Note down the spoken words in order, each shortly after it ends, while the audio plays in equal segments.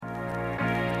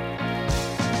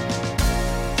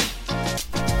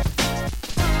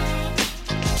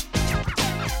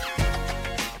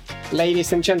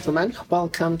Ladies and gentlemen,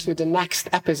 welcome to the next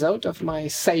episode of my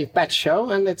Safe Bet Show,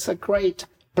 and it's a great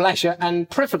pleasure and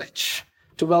privilege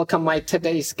to welcome my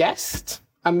today's guest,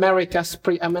 America's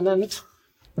the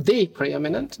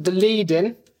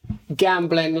leading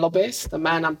gambling lobbyist, a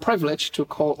man I'm privileged to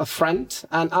call a friend,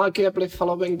 and arguably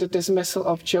following the dismissal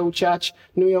of Joe Judge,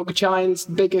 New York Giants'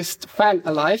 biggest fan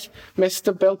alive,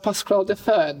 Mr. Bill Pascrell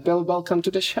III. Bill, welcome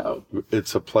to the show.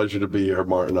 It's a pleasure to be here,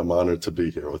 Martin. I'm honored to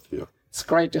be here with you. It's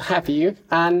great to have you.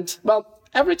 And, well,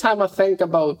 every time I think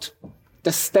about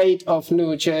the state of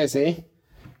New Jersey,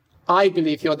 I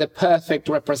believe you're the perfect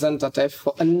representative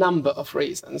for a number of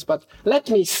reasons. But let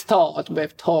me start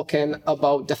with talking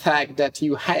about the fact that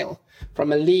you hail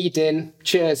from a leading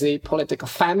Jersey political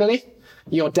family.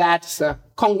 Your dad's a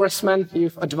congressman.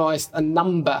 You've advised a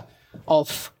number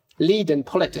of leading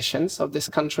politicians of this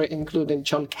country, including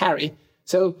John Kerry.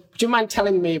 So would you mind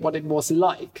telling me what it was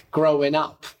like growing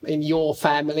up in your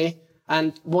family?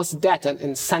 And was that an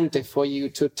incentive for you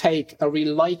to take a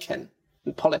real liking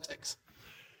in politics?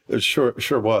 It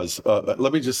sure was.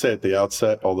 Let me just say at the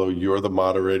outset, although you're the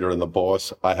moderator and the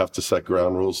boss, I have to set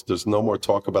ground rules. There's no more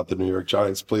talk about the New York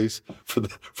Giants, please,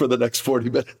 for the next 40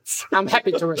 minutes. I'm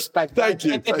happy to respect that. Thank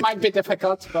you. It might be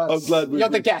difficult, but you're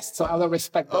the guest, so I'll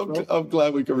respect that. I'm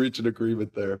glad we can reach an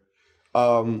agreement there.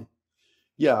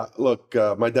 Yeah, look,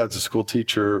 my dad's a school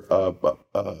teacher.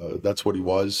 That's what he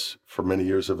was for many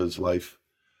years of his life.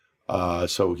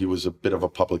 So he was a bit of a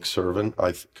public servant.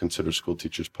 I consider school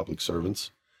teachers public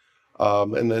servants.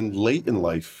 And then late in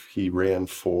life, he ran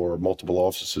for multiple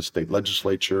offices, state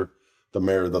legislature, the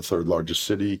mayor of the third largest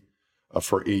city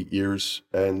for 8 years.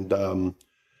 And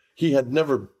he had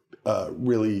never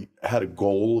really had a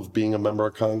goal of being a member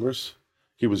of Congress.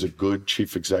 He was a good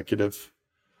chief executive,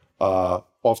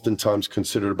 oftentimes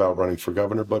considered about running for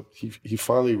governor, but he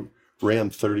finally ran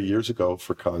 30 years ago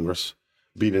for Congress,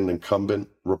 beat an incumbent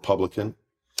Republican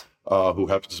who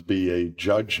happens to be a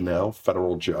judge now,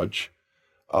 federal judge.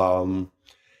 And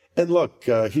look,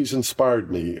 he's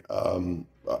inspired me.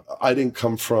 I didn't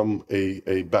come from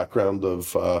a background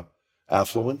of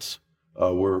affluence.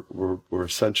 We're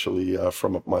essentially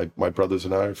from my brothers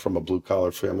and I are from a blue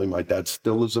collar family. My dad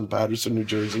still lives in Paterson, New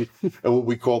Jersey, and what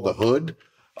we call the hood.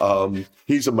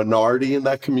 He's a minority in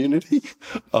that community.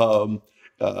 And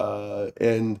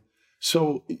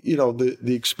so, you know,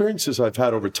 the experiences I've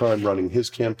had over time running his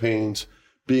campaigns,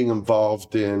 being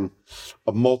involved in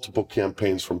multiple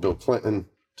campaigns from Bill Clinton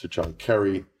to John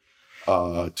Kerry,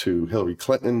 to Hillary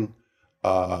Clinton,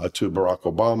 to Barack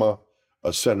Obama,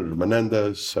 Senator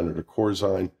Menendez, Senator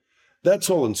Corzine. That's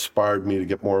all inspired me to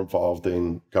get more involved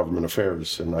in government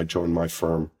affairs. And I joined my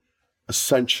firm.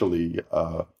 Essentially,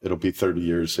 it'll be 30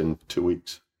 years in 2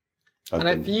 weeks. And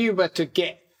if you were to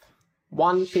give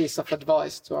one piece of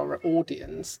advice to our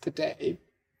audience today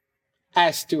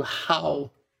as to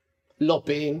how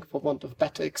lobbying, for want of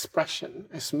better expression,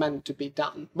 is meant to be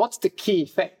done, what's the key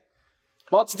thing?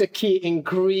 What's the key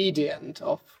ingredient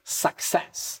of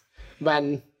success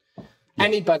when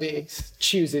anybody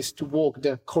chooses to walk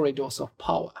the corridors of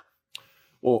power?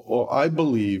 Well, I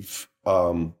believe...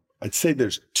 I'd say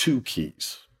there's two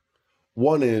keys.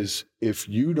 One is if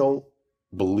you don't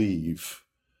believe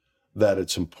that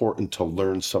it's important to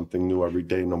learn something new every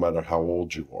day, no matter how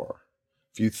old you are.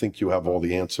 If you think you have all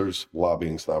the answers,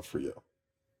 lobbying's not for you.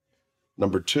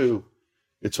 Number two,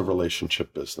 it's a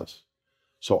relationship business.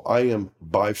 So I am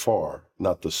by far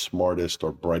not the smartest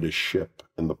or brightest ship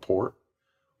in the port,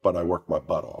 but I work my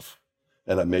butt off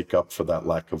and I make up for that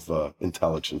lack of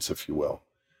intelligence, if you will.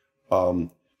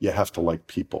 You have to like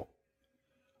people.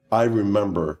 I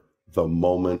remember the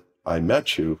moment I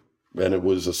met you, and it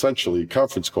was essentially a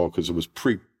conference call because it was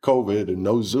pre-COVID and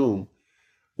no Zoom.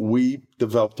 We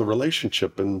developed a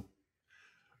relationship, and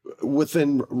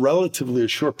within relatively a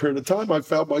short period of time, I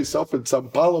found myself in Sao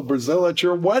Paulo, Brazil at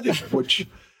your wedding,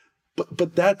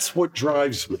 but that's what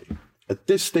drives me. At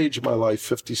this stage of my life,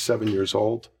 57 years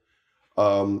old,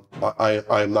 I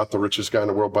am not the richest guy in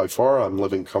the world by far. I'm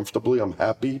living comfortably. I'm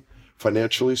happy,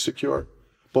 financially secure.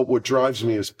 But what drives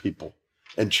me is people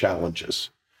and challenges.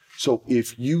 So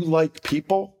if you like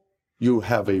people, you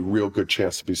have a real good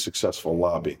chance to be successful in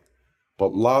lobbying.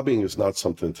 But lobbying is not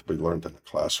something to be learned in a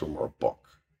classroom or a book.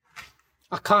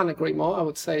 I can't agree more. I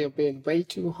would say you're being way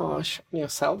too harsh on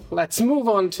yourself. Let's move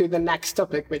on to the next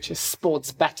topic, which is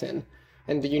sports betting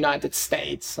in the United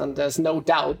States. And there's no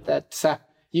doubt that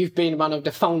you've been one of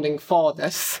the founding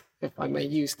fathers, if I may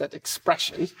use that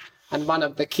expression, and one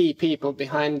of the key people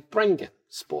behind bringing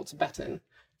sports betting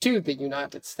to the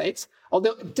United States.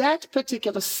 Although that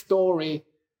particular story,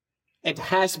 it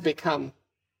has become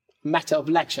a matter of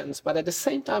legends, but at the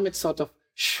same time, it's sort of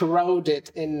shrouded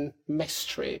in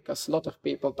mystery, because a lot of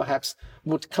people perhaps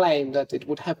would claim that it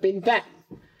would have been them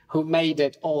who made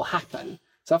it all happen.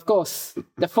 So, of course,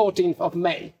 the 14th of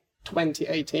May,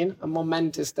 2018, a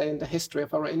momentous day in the history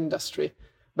of our industry.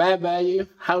 Where were you?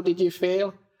 How did you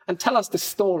feel? And tell us the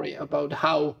story about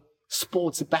how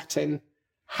sports betting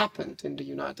happened in the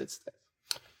United States.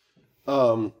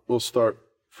 We'll start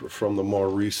from the more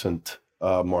recent,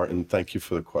 Martin. Thank you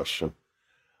for the question.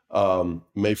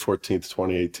 May 14th,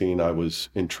 2018, I was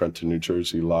in Trenton, New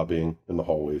Jersey, lobbying in the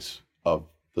hallways of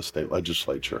the state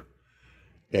legislature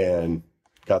and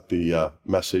got the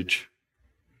message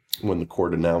when the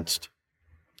court announced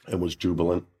and was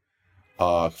jubilant.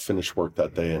 Finished work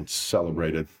that day and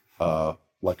celebrated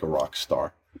like a rock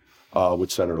star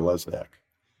with Senator Lesniak.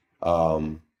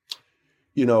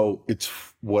 You know, it's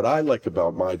what I like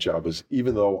about my job is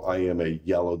even though I am a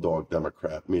yellow dog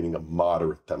Democrat, meaning a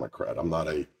moderate Democrat, I'm not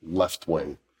a left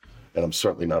wing, and I'm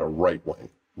certainly not a right wing,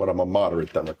 but I'm a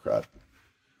moderate Democrat.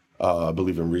 I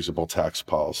believe in reasonable tax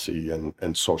policy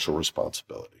and social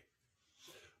responsibility.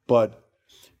 But,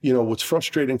 you know, what's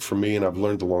frustrating for me, and I've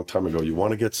learned a long time ago, you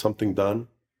want to get something done,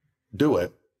 do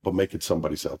it, but make it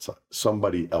somebody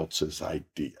else's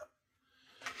idea.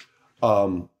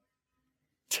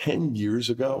 10 years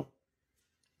ago,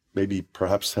 maybe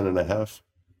perhaps 10 and a half,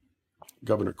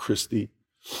 Governor Christie,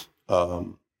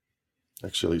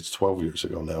 actually it's 12 years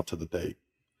ago now to the date,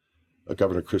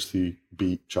 Governor Christie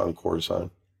beat Jon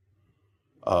Corzine.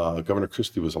 Governor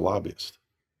Christie was a lobbyist,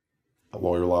 a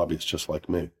lawyer lobbyist just like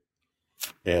me.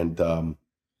 And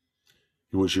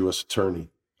he was U.S. attorney.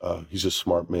 He's a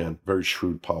smart man, very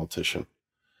shrewd politician.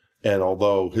 And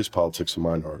although his politics and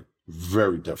mine are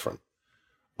very different,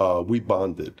 we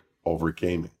bonded over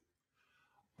gaming.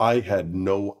 I had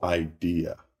no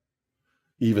idea,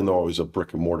 even though I was a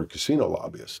brick and mortar casino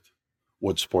lobbyist,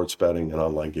 what sports betting and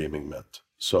online gaming meant.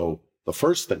 So the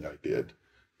first thing I did,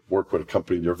 work with a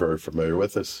company you're very familiar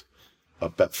with, is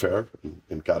Betfair,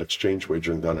 and got exchange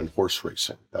wagering done in horse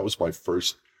racing. That was my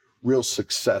first real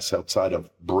success outside of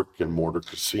brick and mortar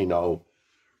casino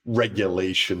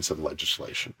regulations and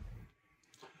legislation.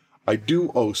 I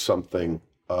do owe something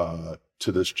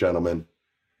to this gentleman,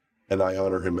 and I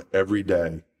honor him every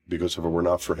day, because if it were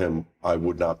not for him, I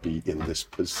would not be in this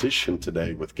position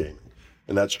today with gaming.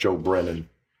 And that's Joe Brennan,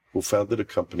 who founded a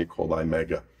company called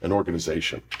IMEGA, an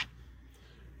organization,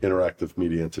 Interactive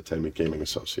Media Entertainment Gaming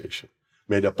Association,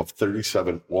 made up of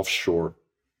 37 offshore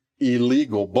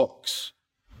illegal books.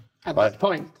 At that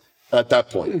point.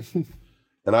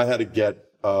 And I had to get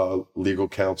legal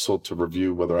counsel to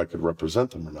review whether I could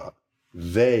represent them or not.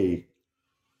 They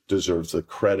deserve the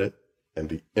credit and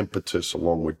the impetus,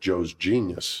 along with Joe's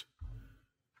genius,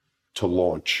 to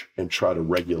launch and try to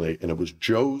regulate. And it was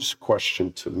Joe's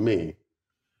question to me,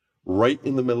 right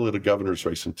in the middle of the governor's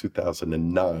race in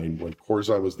 2009, when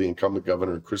Corzine was the incumbent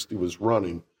governor and Christie was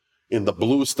running in the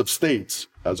bluest of states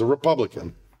as a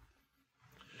Republican.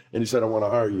 And he said, I want to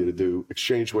hire you to do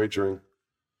exchange wagering,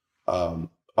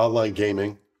 online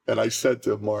gaming. And I said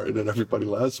to Martin, and everybody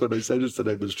laughs when I said this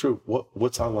today, but it's true.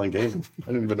 What's online gaming? I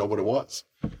didn't even know what it was.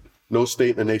 No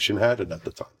state in the nation had it at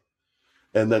the time.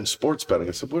 And then sports betting.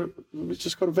 I said, let's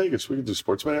just go to Vegas. We can do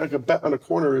sports betting. I can bet on a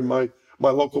corner in my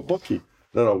local bookie.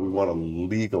 No, we want to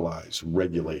legalize,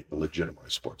 regulate, and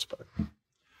legitimize sports betting.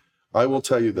 I will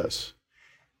tell you this.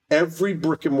 Every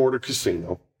brick and mortar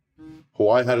casino who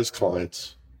I had as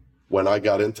clients, when I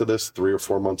got into this 3 or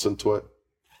 4 months into it,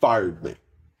 fired me.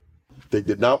 They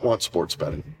did not want sports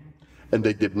betting, and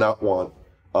they did not want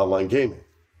online gaming.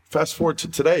 Fast forward to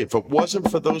today, if it wasn't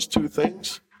for those two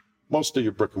things, most of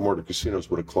your brick and mortar casinos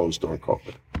would have closed during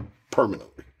COVID,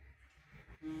 permanently.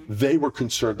 They were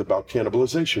concerned about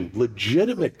cannibalization,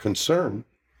 legitimate concern.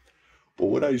 But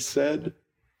what I said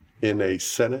in a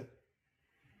Senate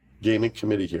Gaming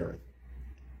Committee hearing,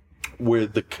 where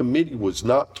the committee was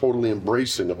not totally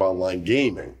embracing of online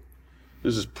gaming,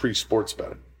 this is pre-sports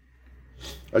betting,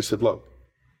 I said, look,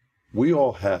 we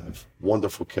all have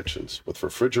wonderful kitchens with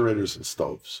refrigerators and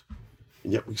stoves,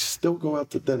 and yet we still go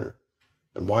out to dinner.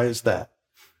 And why is that?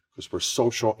 Because we're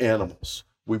social animals.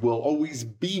 We will always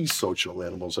be social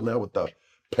animals. And now with the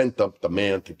pent-up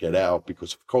demand to get out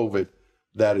because of COVID,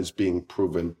 that is being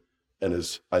proven and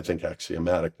is, I think,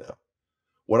 axiomatic now.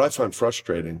 What I find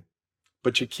frustrating,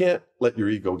 but you can't let your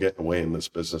ego get away in this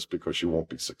business because you won't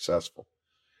be successful,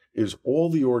 is all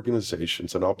the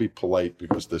organizations, and I'll be polite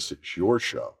because this is your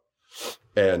show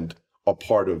and a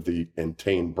part of the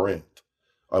Entain brand.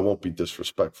 I won't be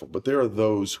disrespectful, but there are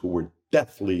those who were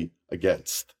deathly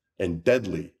against and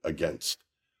deadly against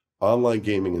online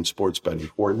gaming and sports betting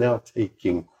who are now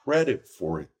taking credit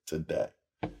for it today.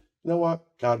 You know what?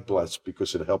 God bless,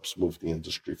 because it helps move the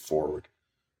industry forward.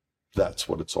 That's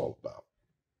what it's all about.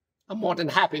 I'm more than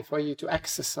happy for you to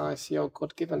exercise your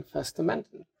God-given First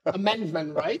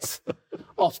Amendment rights,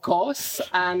 of course.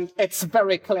 And it's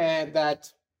very clear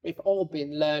that we've all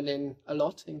been learning a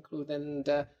lot, including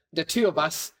the two of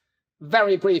us,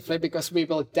 very briefly, because we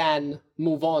will then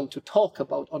move on to talk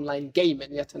about online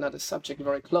gaming, yet another subject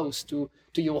very close to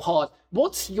your heart.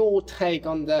 What's your take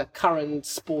on the current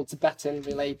sports betting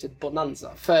related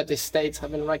bonanza? 30 states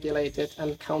have been regulated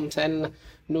and counting.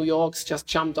 New York's just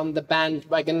jumped on the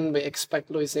bandwagon. We expect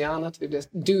Louisiana to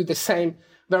do the same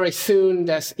very soon.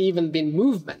 There's even been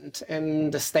movement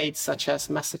in the states such as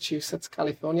Massachusetts,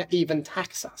 California, even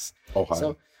Texas. Ohio.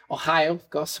 So Ohio, of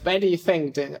course. Where do you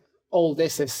think all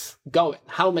this is going?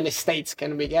 How many states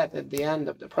can we get at the end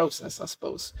of the process, I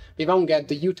suppose? We won't get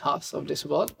the Utahs of this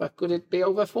world, but could it be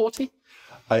over 40?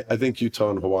 I think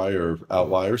Utah and Hawaii are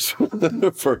outliers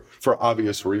for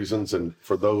obvious reasons. And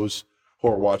for those who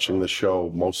are watching the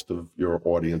show, most of your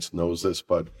audience knows this,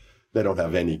 but they don't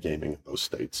have any gaming in those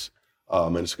states.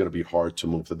 And it's going to be hard to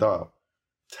move the dial.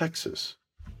 Texas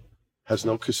has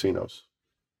no casinos,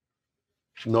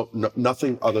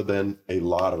 nothing other than a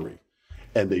lottery.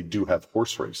 And they do have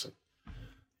horse racing.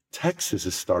 Texas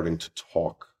is starting to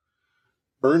talk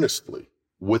earnestly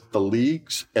with the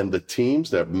leagues and the teams.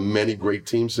 There are many great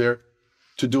teams there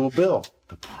to do a bill.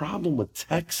 The problem with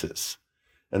Texas,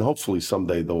 and hopefully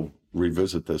someday they'll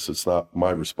revisit this, it's not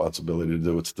my responsibility to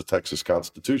do, it's the Texas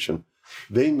Constitution.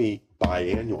 They meet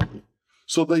biannually.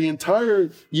 So the entire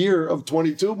year of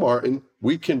 22, Martin,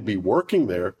 we can be working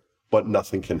there, but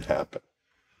nothing can happen.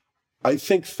 I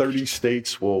think 30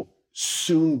 states will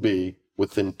soon be,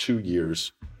 within 2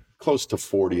 years, close to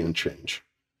 40 and change.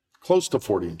 Close to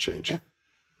 40 and change.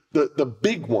 The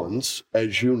big ones,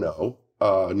 as you know,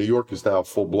 New York is now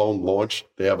full-blown launched.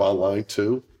 They have online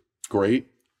too. Great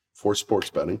for sports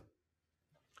betting.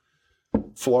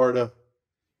 Florida,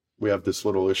 we have this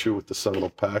little issue with the Seminole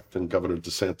Pact and Governor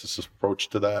DeSantis' approach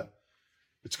to that.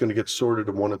 It's going to get sorted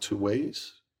in one of two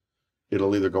ways.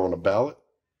 It'll either go on a ballot,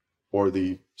 or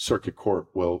the circuit court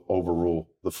will overrule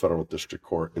the federal district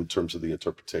court in terms of the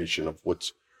interpretation of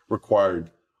what's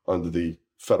required under the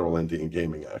Federal Indian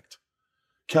Gaming Act.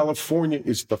 California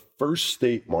is the first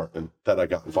state, Martin, that I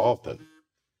got involved in.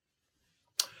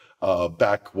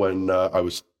 Back when I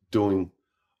was doing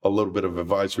a little bit of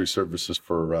advisory services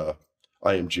for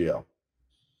IMGL.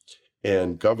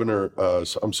 And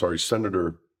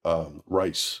Senator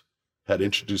Rice had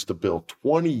introduced a bill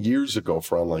 20 years ago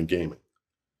for online gaming.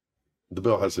 The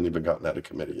bill hasn't even gotten out of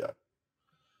committee yet.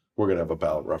 We're going to have a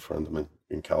ballot referendum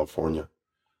in California.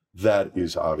 That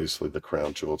is obviously the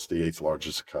crown jewel. It's the 8th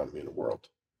largest economy in the world.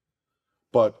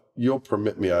 But you'll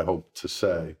permit me, I hope, to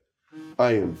say,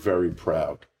 I am very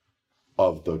proud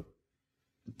of the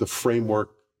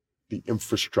framework, the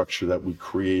infrastructure that we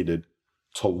created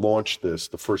to launch this,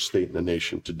 the first state in the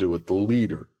nation to do it. The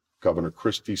leader, Governor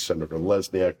Christie, Senator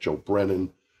Lesniak, Joe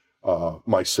Brennan,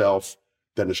 myself,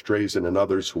 Dennis Drazen, and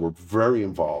others who were very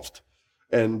involved.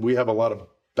 And we have a lot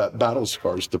of battle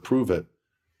scars to prove it.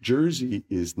 Jersey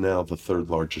is now the 3rd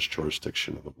largest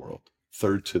jurisdiction in the world,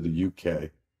 3rd to the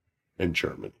UK and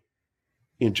Germany.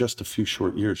 In just a few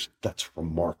short years, that's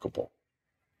remarkable.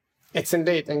 It's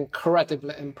indeed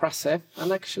incredibly impressive,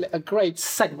 and actually a great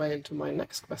segue into my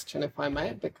next question, if I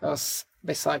may, because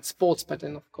besides sports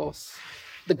betting, of course,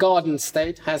 the Garden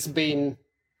State has been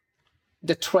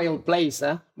the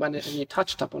trailblazer, and you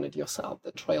touched upon it yourself,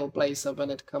 the trailblazer when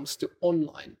it comes to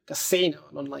online casino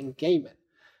and online gaming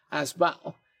as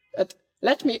well. But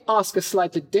let me ask a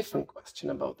slightly different question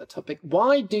about the topic.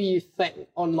 Why do you think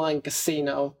online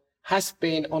casino has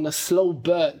been on a slow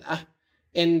burner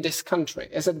in this country?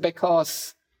 Is it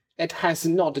because it has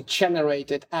not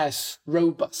generated as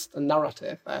robust a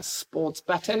narrative as sports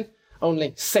betting?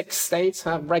 Only 6 states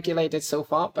have regulated so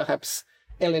far. Perhaps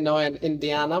Illinois and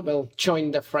Indiana will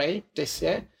join the fray this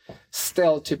year.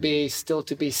 Still to be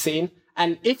seen.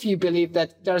 And if you believe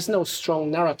that there's no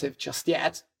strong narrative just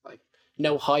yet, like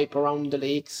no hype around the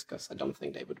leagues, because I don't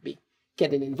think they would be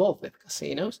getting involved with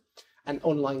casinos and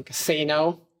online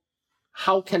casino,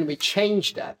 how can we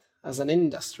change that as an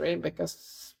industry?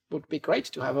 Because it would be great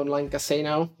to have online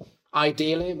casino,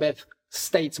 ideally with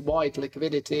statewide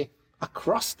liquidity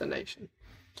across the nation.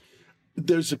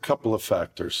 There's a couple of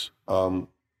factors.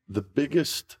 The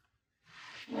biggest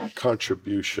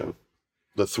contribution,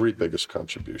 the 3 biggest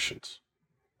contributions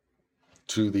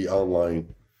to the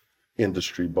online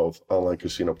industry, both online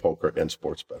casino, poker, and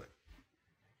sports betting.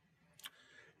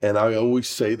 And I always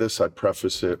say this, I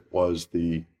preface it, was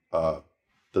the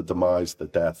demise, the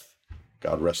death,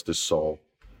 God rest his soul,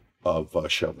 of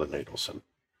Sheldon Adelson.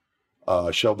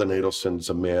 Sheldon Adelson's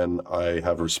a man I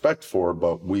have respect for,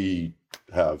 but we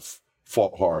have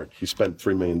fought hard. He spent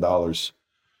 $3 million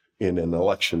in an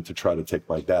election to try to take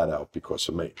my dad out because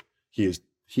of me.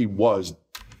 He was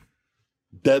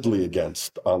deadly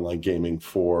against online gaming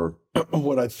for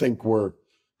what I think were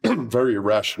very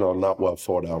irrational, not well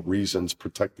thought out reasons,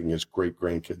 protecting his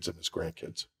great-grandkids and his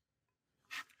grandkids.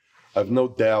 I have no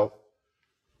doubt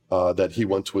that he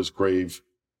went to his grave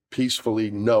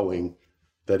peacefully, knowing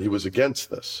that he was against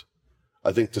this.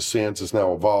 I think DeSantis is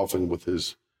now evolving with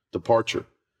his departure.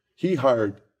 He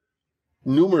hired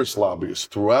numerous lobbyists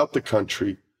throughout the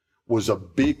country, was a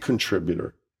big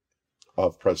contributor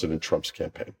of President Trump's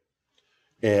campaign,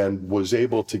 and was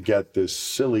able to get this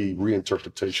silly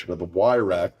reinterpretation of the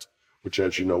Wire Act, which,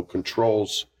 as you know,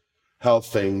 controls how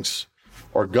things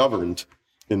are governed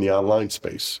in the online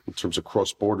space in terms of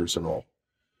cross borders and all.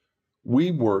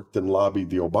 We worked and lobbied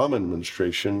the Obama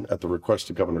administration at the request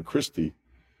of Governor Christie,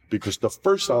 because the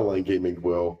first online gaming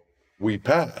bill we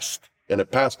passed, and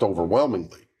it passed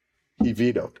overwhelmingly, he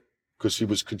vetoed because he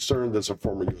was concerned as a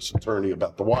former U.S. attorney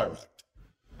about the Wire Act.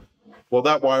 Well,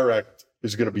 that Wire Act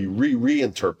is going to be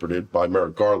reinterpreted by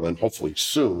Merrick Garland, hopefully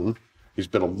soon. He's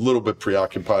been a little bit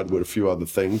preoccupied with a few other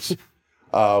things,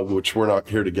 which we're not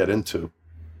here to get into.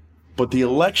 But the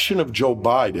election of Joe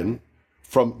Biden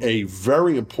from a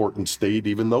very important state,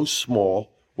 even though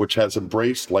small, which has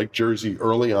embraced, like Jersey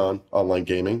early on, online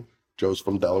gaming. Joe's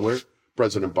from Delaware,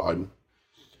 President Biden.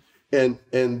 And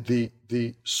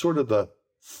the sort of the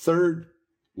third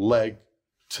leg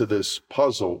to this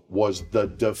puzzle was the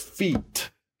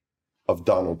defeat of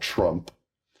Donald Trump,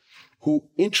 who,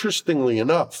 interestingly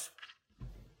enough,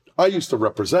 I used to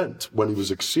represent when he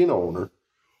was a casino owner,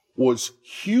 was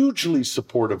hugely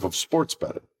supportive of sports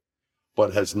betting,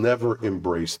 but has never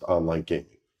embraced online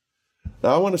gaming.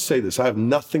 Now, I want to say this. I have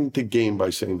nothing to gain by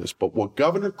saying this, but what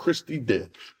Governor Christie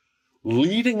did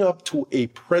leading up to a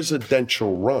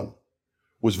presidential run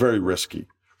was very risky.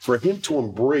 For him to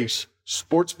embrace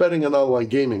sports betting and online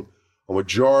gaming, a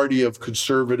majority of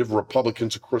conservative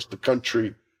Republicans across the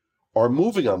country are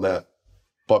moving on that,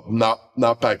 but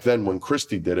not back then when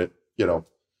Christie did it,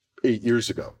 8 years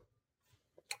ago.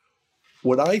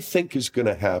 What I think is going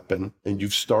to happen, and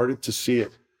you've started to see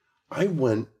it, I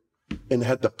went and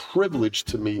had the privilege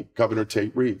to meet Governor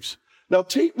Tate Reeves. Now,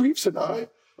 Tate Reeves and I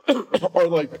are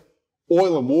like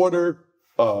oil and water,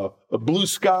 blue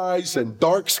skies and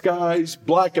dark skies,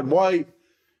 black and white.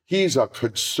 He's a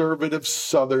conservative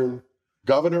Southern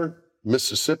governor,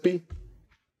 Mississippi.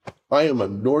 I am a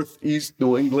Northeast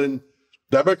New England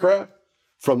Democrat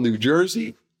from New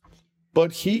Jersey,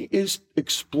 but he is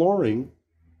exploring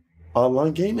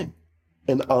online gaming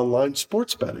and online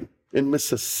sports betting in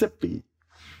Mississippi.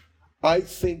 I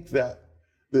think that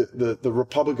the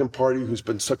Republican Party, who's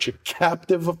been such a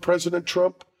captive of President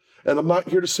Trump, and I'm not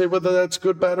here to say whether that's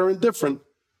good, bad, or indifferent,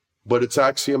 but it's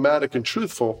axiomatic and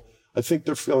truthful, I think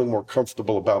they're feeling more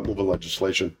comfortable about moving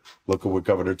legislation. Look at what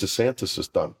Governor DeSantis has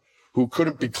done, who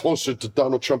couldn't be closer to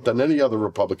Donald Trump than any other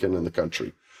Republican in the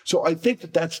country. So I think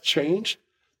that that's changed.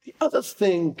 The other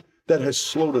thing that has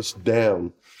slowed us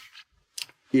down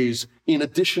is, in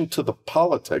addition to the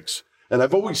politics, and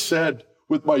I've always said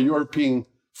with my European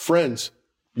friends,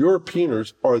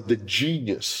 Europeans are the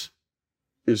genius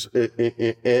and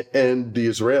the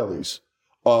Israelis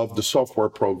of the software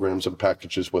programs and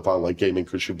packages with online gaming,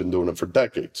 because you've been doing it for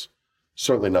decades.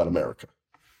 Certainly not America.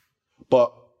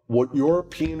 But what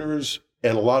Europeans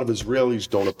and a lot of Israelis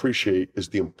don't appreciate is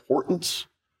the importance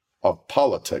of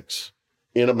politics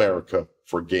in America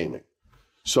for gaming.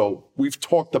 So we've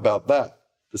talked about that.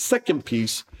 The second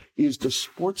piece is the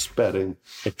sports betting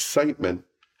excitement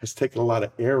has taken a lot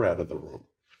of air out of the room.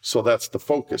 So that's the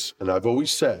focus. And I've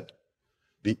always said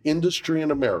the industry in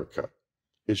America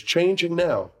is changing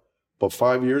now. But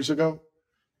 5 years ago,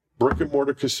 brick and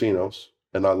mortar casinos,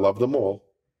 and I love them all,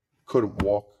 couldn't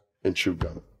walk and chew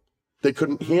gum. They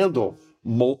couldn't handle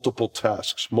multiple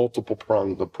tasks, multiple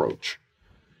pronged approach.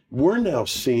 We're now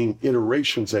seeing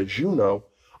iterations, as you know,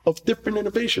 of different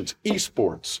innovations,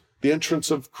 esports, the entrance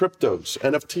of cryptos,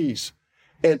 NFTs,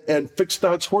 and fixed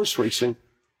odds horse racing,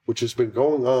 which has been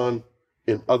going on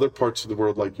in other parts of the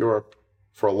world like Europe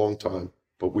for a long time,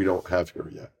 but we don't have here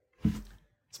yet. I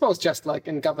suppose just like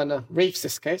in Governor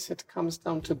Reeves' case, it comes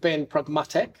down to being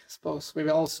pragmatic. I suppose we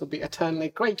will also be eternally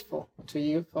grateful to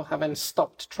you for having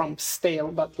stopped Trump's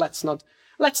steal, but let's not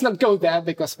go there,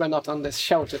 because we're not on this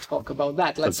show to talk about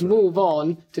that. Let's move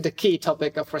on to the key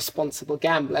topic of responsible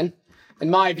gambling. In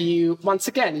my view, once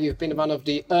again, you've been one of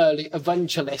the early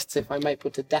evangelists, if I may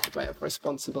put it that way, of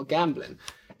responsible gambling.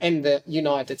 in the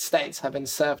United States, having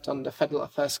served on the Federal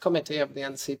Affairs Committee of the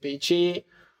NCPG,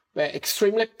 we're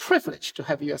extremely privileged to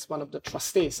have you as one of the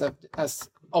trustees of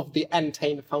the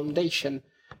Entain Foundation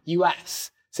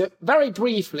US. So very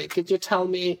briefly, could you tell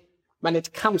me, when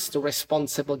it comes to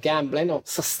responsible gambling or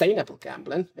sustainable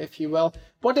gambling, if you will,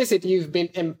 what is it you've been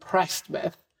impressed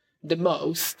with the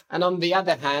most? And on the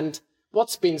other hand,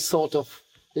 what's been sort of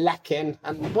lacking,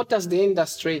 and what does the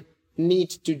industry need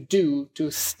to do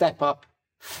to step up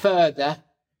further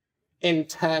in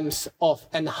terms of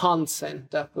enhancing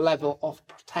the level of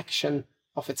protection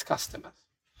of its customers?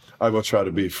 I will try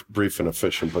to be brief and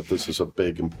efficient, but this is a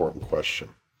big, important question.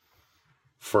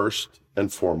 First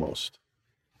and foremost,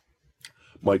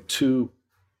 my two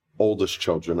oldest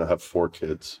children, I have 4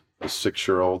 kids, a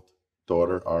 6-year-old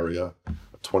daughter, Aria,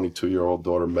 a 22-year-old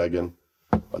daughter, Megan,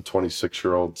 a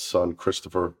 26-year-old son,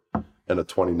 Christopher, and a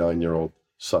 29-year-old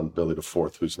son, Billy the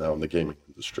Fourth, who's now in the gaming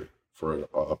industry for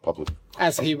a public.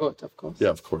 As he would, of course. Yeah,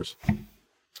 of course.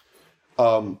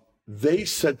 They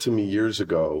said to me years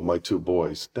ago, my 2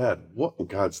 boys, Dad, what in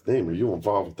God's name are you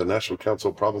involved with the National Council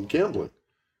of Problem Gambling?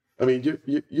 I mean,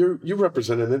 you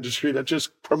represent an industry that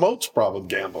just promotes problem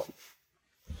gambling.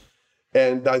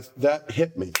 And that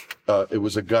hit me. It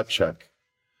was a gut check.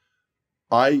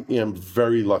 I am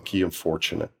very lucky and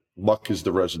fortunate. Luck is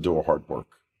the residue of hard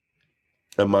work.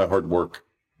 And my hard work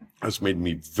has made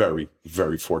me very,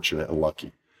 very fortunate and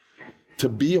lucky. To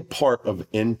be a part of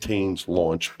Entain's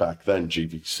launch back then,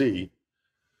 GVC,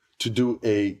 to do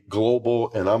a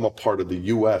global, and I'm a part of the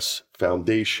US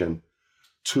Foundation,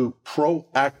 to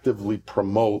proactively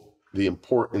promote the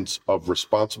importance of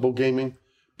responsible gaming,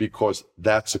 because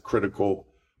that's a critical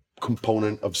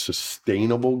component of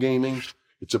sustainable gaming.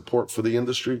 It's important for the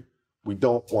industry. We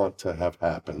don't want to have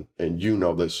happen, and you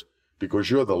know this because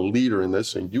you're the leader in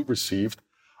this, and you received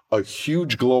a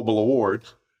huge global award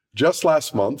just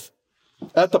last month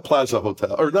at the Plaza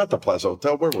Hotel, or not the Plaza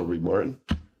Hotel, where were we, Martin?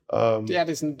 The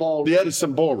Edison Ballroom. The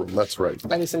Edison Ballroom, that's right.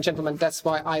 Ladies and gentlemen, that's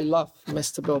why I love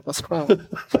Mr. Bill Pascrell.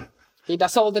 He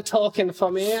does all the talking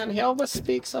for me, and he always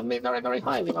speaks of me very, very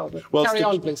highly. Well, carry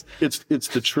on, please. It's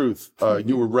the truth.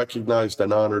 You were recognized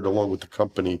and honored along with the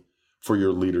company for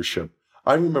your leadership.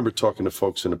 I remember talking to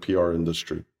folks in the PR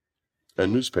industry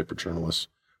and newspaper journalists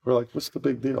who were like, what's the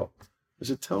big deal? I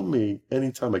said, tell me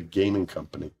anytime a gaming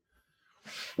company,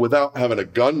 without having a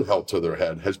gun held to their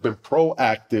head, has been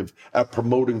proactive at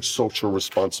promoting social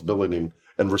responsibility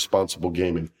and responsible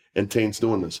gaming. Entain's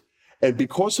doing this. And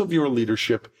because of your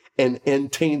leadership and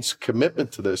Entain's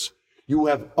commitment to this, you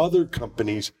have other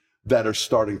companies that are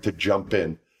starting to jump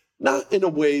in. Not in a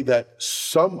way that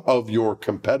some of your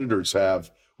competitors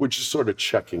have, which is sort of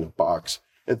checking a box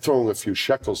and throwing a few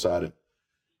shekels at it.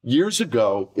 Years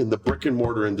ago, in the brick and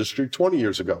mortar industry, 20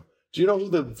 years ago, do you know who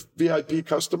the VIP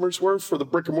customers were for the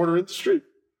brick and mortar industry?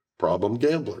 Problem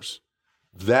gamblers.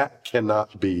 That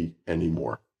cannot be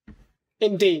anymore.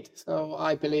 Indeed. So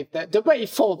I believe that the way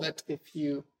forward, if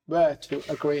you were to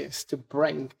agree, is to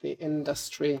bring the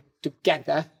industry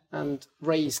together and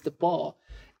raise the bar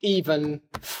even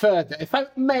further. If I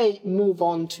may move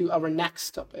on to our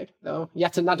next topic, though,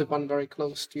 yet another one very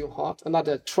close to your heart,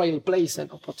 another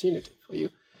trailblazing opportunity for you,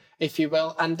 if you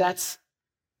will, and that's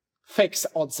fixed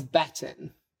odds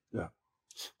betting. Yeah.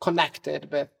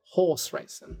 Connected with horse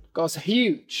racing. Goes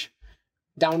huge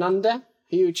down under,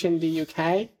 huge in the UK.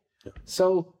 Yeah.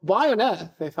 So why on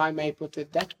earth, if I may put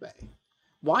it that way,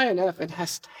 why on earth it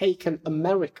has taken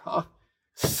America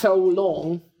so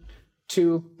long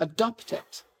to adopt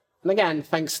it? And again,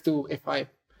 thanks to, if I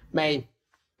may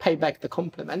pay back the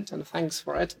compliment, and thanks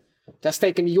for it, it has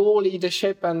taken your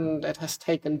leadership, and it has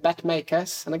taken bet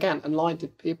makers, and again,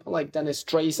 enlightened people like Dennis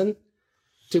Drazen,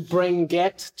 to bring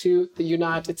it to the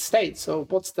United States. So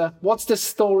what's the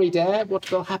story there?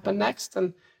 What will happen next?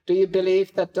 And do you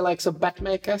believe that the likes of bet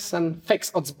makers and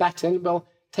fixed odds betting will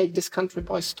take this country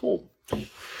by storm?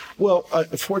 Well,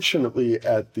 fortunately,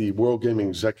 at the World Gaming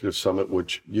Executive Summit,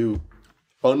 which you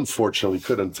unfortunately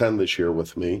couldn't attend this year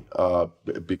with me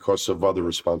because of other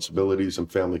responsibilities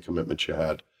and family commitments you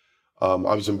had, I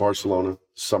was in Barcelona,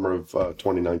 summer of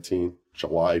 2019,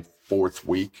 July 4th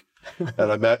week,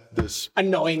 and I met this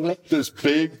annoyingly this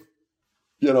big,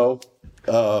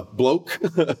 bloke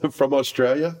from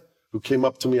Australia who came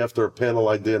up to me after a panel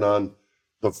I did on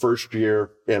the first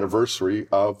year anniversary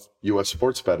of U.S.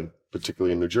 sports betting,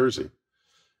 particularly in New Jersey.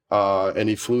 And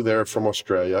he flew there from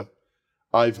Australia.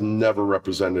 I've never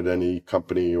represented any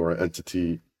company or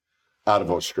entity out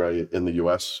of Australia in the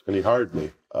U.S., and he hired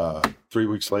me. 3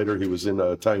 weeks later, he was in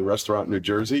an Italian restaurant in New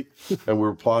Jersey, and we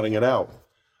were plotting it out.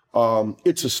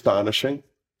 It's astonishing.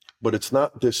 but it's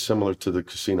not dissimilar to the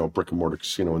casino, brick and mortar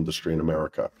casino industry in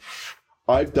America.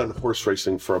 I've done horse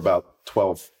racing for about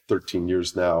 12, 13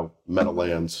 years now,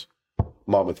 Meadowlands,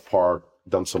 Monmouth Park,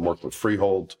 done some work with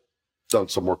Freehold, done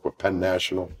some work with Penn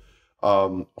National.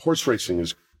 Horse racing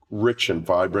is rich and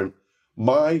vibrant.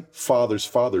 My father's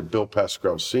father, Bill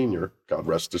Pascal Sr., God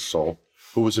rest his soul,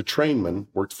 who was a trainman,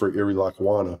 worked for Erie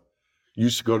Lackawanna,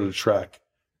 used to go to the track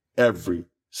every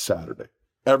Saturday.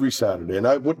 And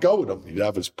I would go with him. He'd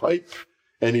have his pipe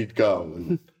and he'd go.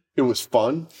 And it was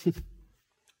fun.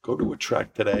 Go to a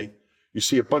track today, you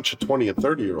see a bunch of 20 and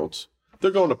 30-year-olds. They're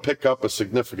going to pick up a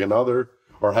significant other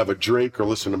or have a drink or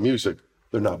listen to music.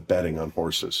 They're not betting on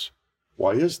horses.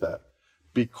 Why is that?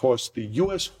 Because the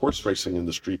U.S. horse racing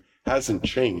industry hasn't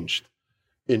changed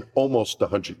in almost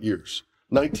 100 years.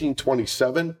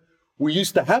 1927, we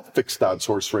used to have fixed odds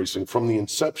horse racing from the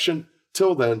inception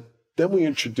till then. Then we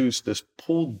introduced this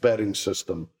pooled betting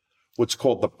system, what's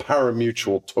called the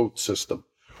pari-mutuel tote system,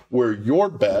 where your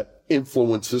bet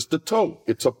influences the tote.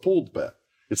 It's a pooled bet.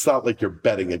 It's not like you're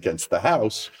betting against the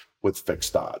house with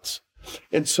fixed odds.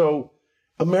 And so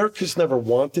America's never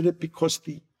wanted it because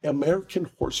the American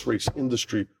horse race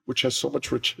industry, which has so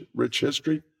much rich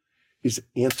history, is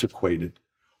antiquated.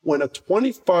 When a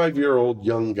 25-year-old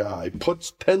young guy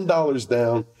puts $10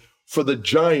 down for the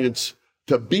Giants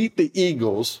to beat the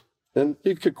Eagles, and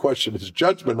you could question his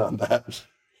judgment on that,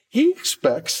 he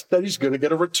expects that he's going to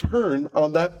get a return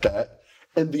on that bet,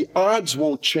 and the odds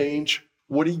won't change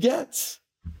what he gets.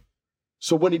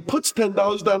 So when he puts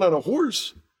 $10 down on a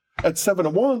horse at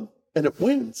 7-1 and it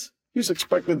wins, he's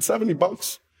expecting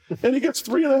 $70, and he gets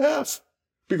 3.5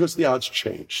 because the odds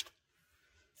changed.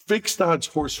 Fixed odds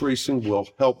horse racing will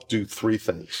help do three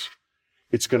things.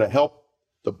 It's going to help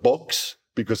the books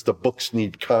because the books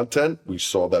need content. We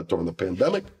saw that during the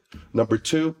pandemic. Number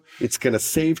two, it's going to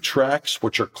save tracks,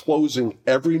 which are closing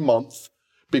every month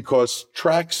because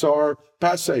tracks are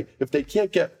passé. If they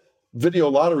can't get video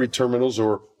lottery terminals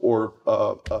or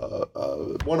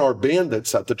one-hour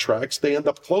bandits at the tracks, they end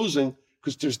up closing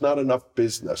because there's not enough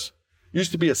business.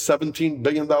 Used to be a $17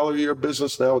 billion a year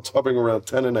business. Now it's hovering around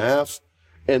 10.5,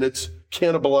 and it's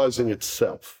cannibalizing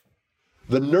itself.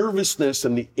 The nervousness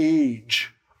and the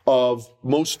age of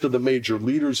most of the major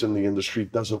leaders in the industry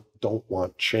don't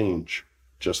want change,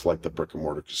 just like the brick and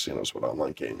mortar casinos with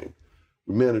online gaming.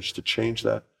 We managed to change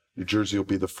that. New Jersey will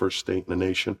be the first state in the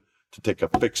nation to take a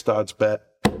fixed odds bet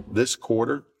this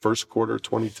quarter, first quarter of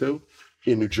 22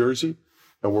 in New Jersey,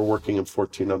 and we're working in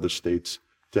 14 other states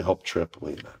to help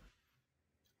trampoline that.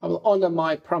 I will honor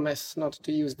my promise not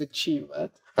to use the G word.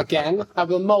 Again, I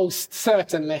will most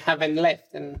certainly, having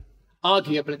lived in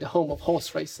arguably the home of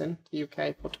horse racing, the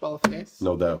UK, for 12 years.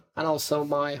 No doubt. And also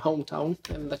my hometown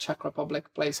in the Czech Republic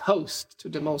plays host to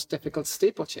the most difficult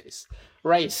steeplechase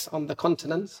race on the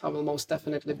continent. I will most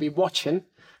definitely be watching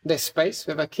this space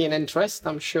with a keen interest.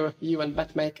 I'm sure you and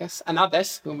betmakers and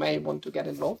others who may want to get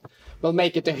involved will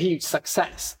make it a huge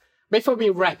success. Before we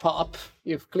wrap up,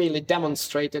 you've clearly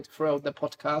demonstrated throughout the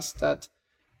podcast that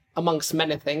amongst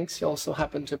many things, you also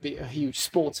happen to be a huge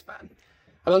sports fan.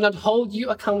 I will not hold you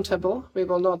accountable. We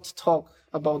will not talk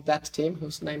about that team,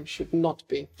 whose name should not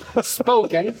be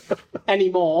spoken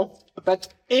anymore.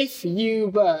 But if you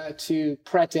were to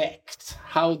predict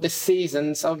how the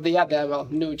seasons of the other,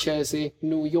 New Jersey,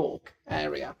 New York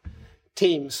area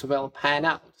teams will pan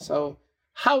out. So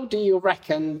how do you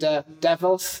reckon the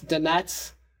Devils, the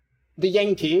Nets, the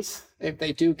Yankees, if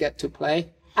they do get to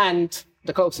play, and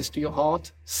the closest to your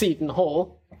heart, Seton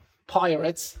Hall,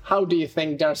 Pirates, how do you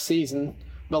think their season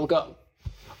will go?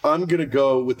 I'm going to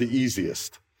go with the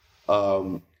easiest.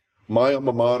 My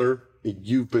alma mater,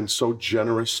 you've been so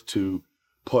generous to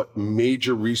put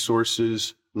major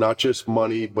resources, not just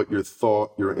money, but your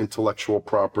thought, your intellectual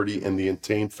property, and the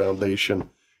Entain Foundation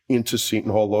into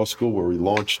Seton Hall Law School, where we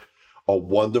launched a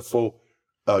wonderful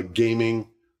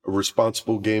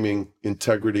responsible gaming,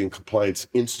 integrity, and compliance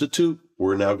institute.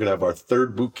 We're now going to have our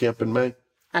third boot camp in May.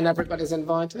 And everybody's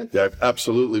invited? Yeah,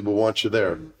 absolutely. We'll want you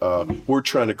there. We're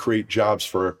trying to create jobs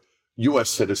for U.S.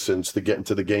 citizens to get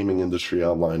into the gaming industry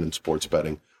online and sports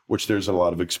betting, which there's a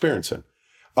lot of experience in.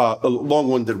 A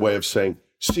long-winded way of saying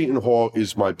Seton Hall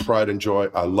is my pride and joy.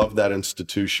 I love that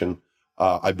institution.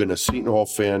 I've been a Seton Hall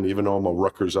fan, even though I'm a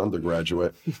Rutgers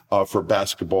undergraduate, for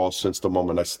basketball since the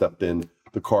moment I stepped in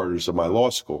the corridors of my law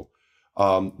school.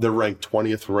 They're ranked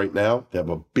 20th right now. They have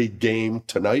a big game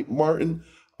tonight, Martin.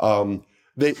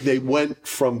 They went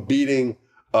from beating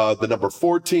the number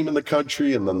 4 team in the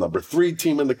country and the number 3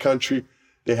 team in the country.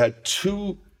 They had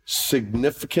 2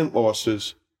 significant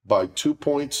losses by 2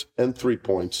 points and 3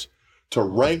 points to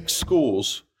ranked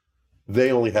schools.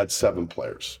 They only had 7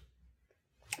 players.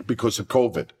 because of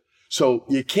COVID. So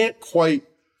you can't quite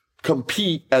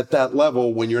compete at that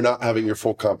level when you're not having your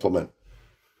full complement.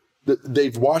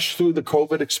 They've washed through the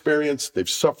COVID experience. They've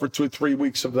suffered through 3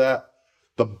 weeks of that.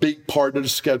 The big part of the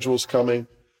schedule is coming.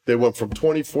 They went from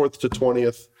 24th to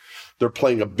 20th. They're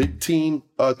playing a big team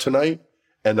tonight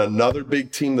and another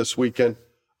big team this weekend.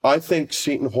 I think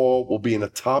Seton Hall will be in the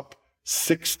top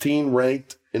 16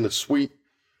 ranked in the Sweet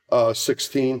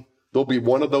 16. They'll be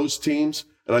one of those teams,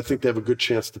 and I think they have a good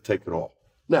chance to take it all.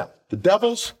 Now, the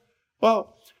Devils,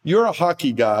 well, you're a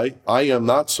hockey guy. I am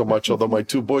not so much, although my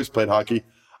two boys played hockey.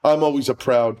 I'm always a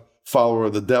proud follower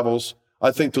of the Devils.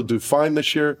 I think they'll do fine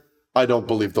this year. I don't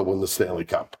believe they'll win the Stanley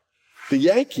Cup. The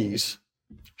Yankees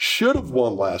should have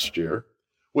won last year.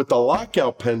 With the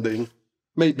lockout pending,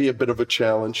 may be a bit of a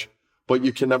challenge, but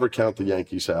you can never count the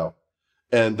Yankees out.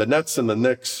 And the Nets and the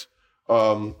Knicks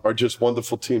are just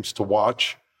wonderful teams to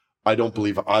watch. I don't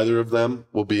believe either of them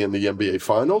will be in the NBA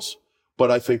Finals, but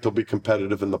I think they'll be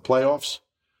competitive in the playoffs.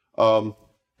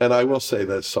 And I will say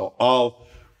this, so I'll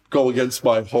go against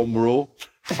my home rule.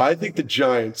 I think the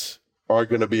Giants are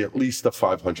going to be at least a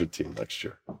 500 team next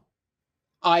year.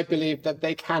 I believe that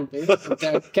they can be. If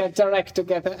they get their act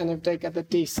together, and if they get a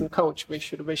decent coach, we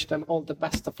should wish them all the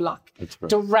best of luck. That's right.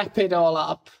 To wrap it all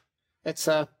up, it's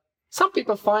some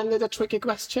people find it a tricky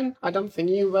question. I don't think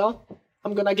you will.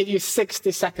 I'm going to give you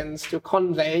 60 seconds to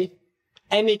convey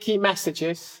any key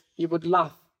messages you would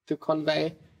love to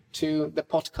convey to the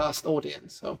podcast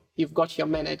audience. So you've got your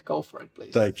minute. Go for it,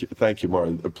 please. Thank you,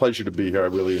 Martin. A pleasure to be here. I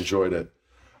really enjoyed it.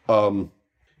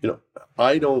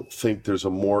 I don't think there's a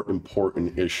more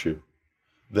important issue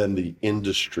than the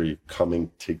industry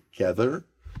coming together,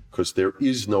 because there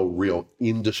is no real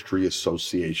industry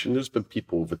association. There's been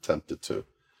people who've attempted to.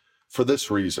 For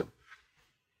this reason,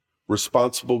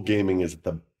 responsible gaming is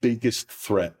the biggest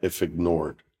threat, if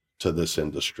ignored, to this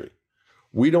industry.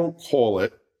 We don't call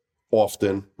it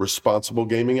often responsible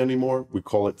gaming anymore. We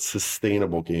call it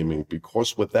sustainable gaming,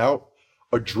 because without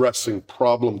addressing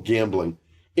problem gambling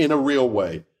in a real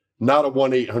way, not a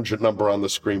 1-800 number on the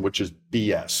screen, which is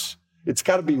BS. It's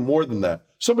got to be more than that.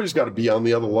 Somebody's got to be on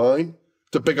the other line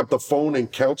to pick up the phone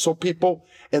and counsel people,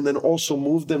 and then also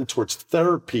move them towards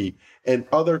therapy and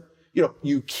other,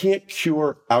 you can't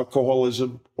cure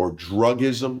alcoholism or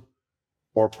drugism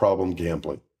or problem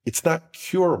gambling. It's not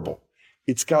curable.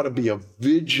 It's got to be a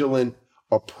vigilant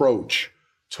approach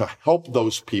to help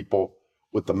those people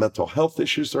with the mental health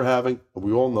issues they're having. And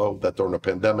we all know that during a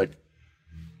pandemic,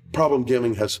 problem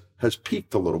gambling has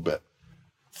peaked a little bit.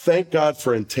 Thank God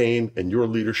for Entain and your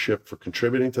leadership for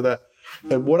contributing to that.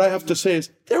 And what I have to say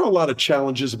is there are a lot of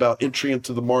challenges about entry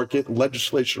into the market,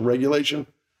 legislation, regulation.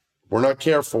 We're not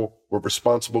careful with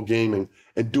responsible gaming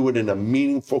and do it in a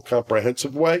meaningful,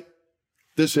 comprehensive way.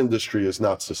 This industry is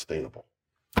not sustainable.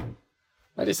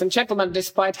 Ladies and gentlemen,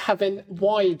 despite having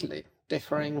widely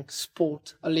differing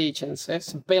sport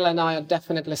allegiances, Bill and I are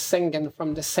definitely singing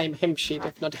from the same hymn sheet,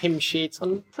 if not hymn sheets,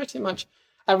 on pretty much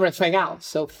everything else.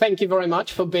 So thank you very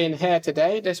much for being here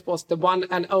today. This was the one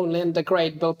and only and the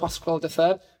great Bill Pascrell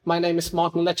III. My name is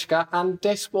Martin Litschka, and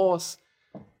this was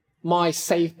my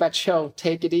Safe Bet Show.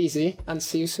 Take it easy and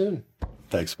see you soon.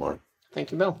 Thanks, Martin.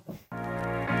 Thank you, Bill.